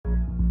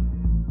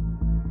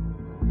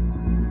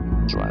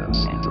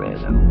drums and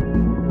rhythm.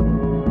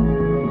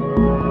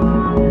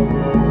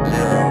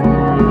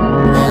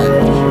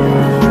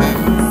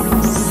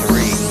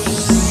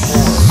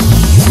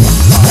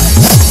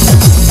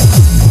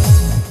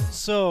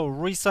 So,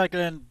 recycle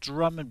and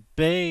drum and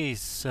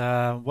bass.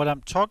 What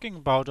I'm talking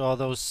about are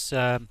those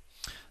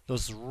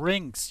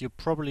rings. You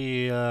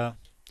probably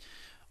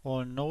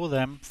all know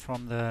them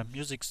from the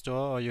music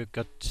store, or you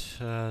got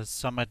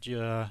some at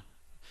your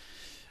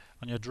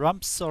on your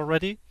drums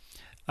already.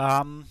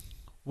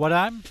 What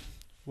I'm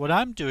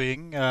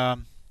doing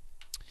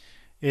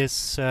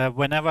is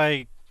whenever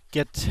I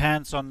get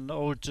hands on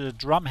old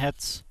drum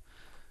heads,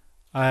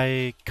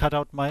 I cut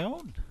out my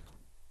own.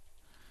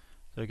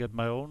 So I get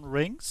my own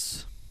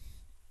rings,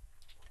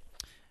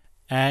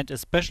 and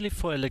especially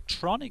for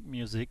electronic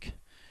music,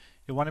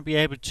 you want to be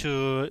able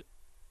to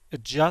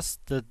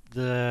adjust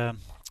the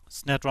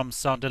snare drum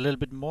sound a little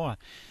bit more.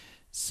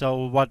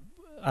 So what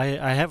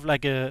I have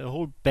like a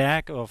whole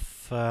bag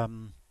of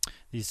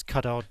these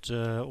cut out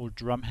old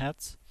drum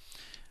heads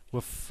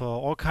with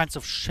all kinds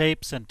of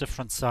shapes and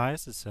different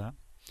sizes.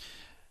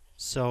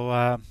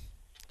 So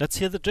let's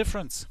hear the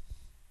difference.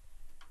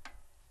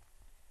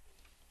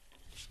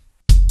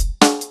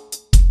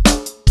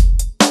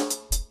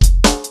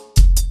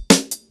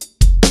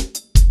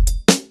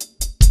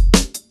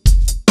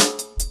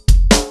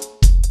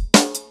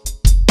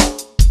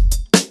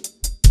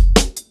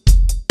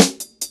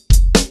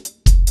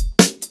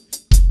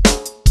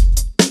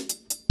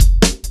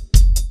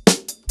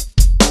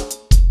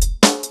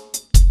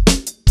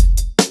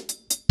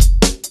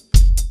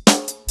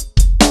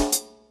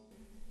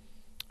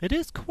 It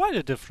is quite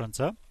a difference,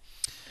 huh?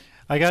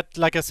 I got,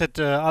 like I said,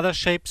 other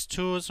shapes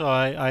too. So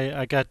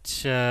I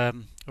got a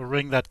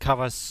ring that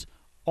covers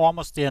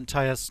almost the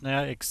entire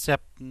snare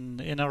except an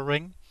inner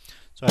ring,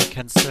 so I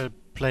can still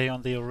play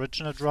on the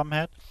original drum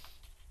head.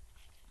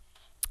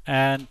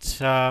 And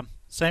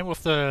same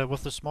with the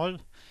small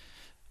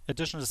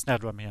additional snare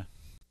drum here.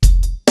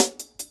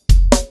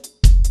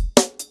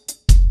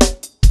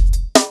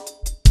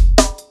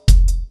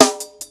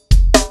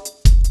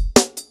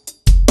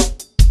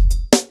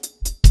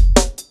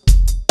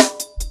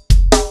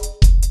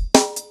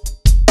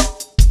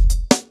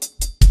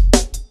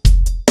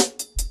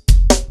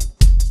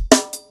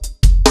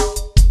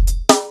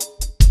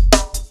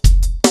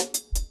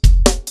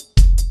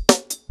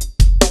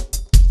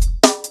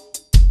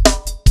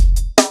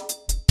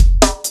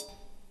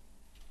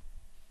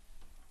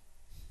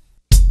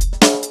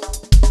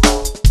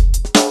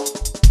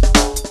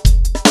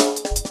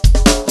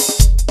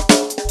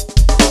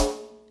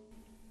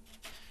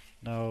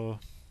 Now,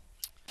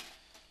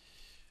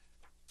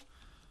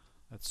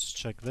 let's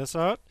check this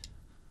out.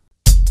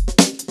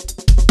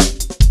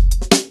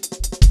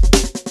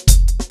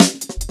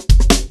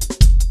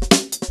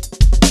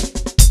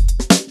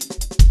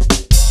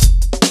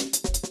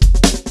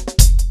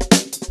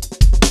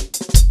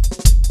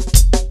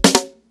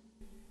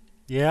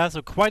 Yeah,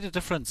 so quite a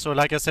difference. So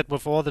like I said,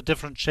 with all the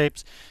different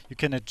shapes, you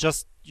can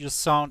adjust your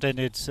sound, and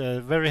it's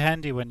very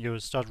handy when you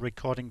start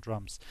recording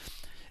drums.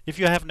 If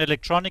you have an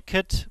electronic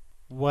kit,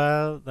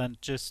 well, then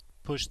just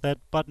push that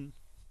button.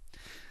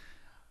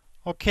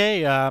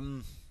 Okay,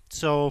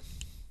 so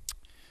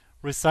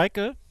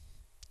recycle.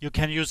 You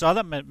can use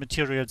other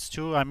materials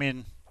too. I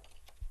mean,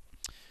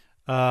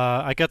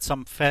 I got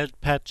some felt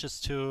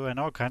patches too and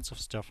all kinds of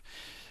stuff.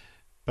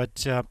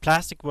 But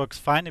plastic works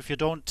fine. If you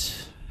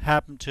don't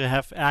happen to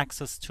have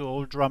access to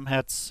old drum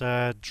heads,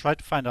 try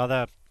to find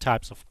other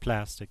types of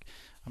plastic.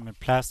 I mean,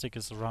 plastic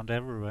is around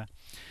everywhere.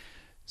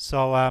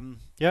 So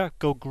yeah,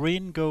 go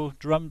green, go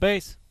drum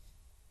bass.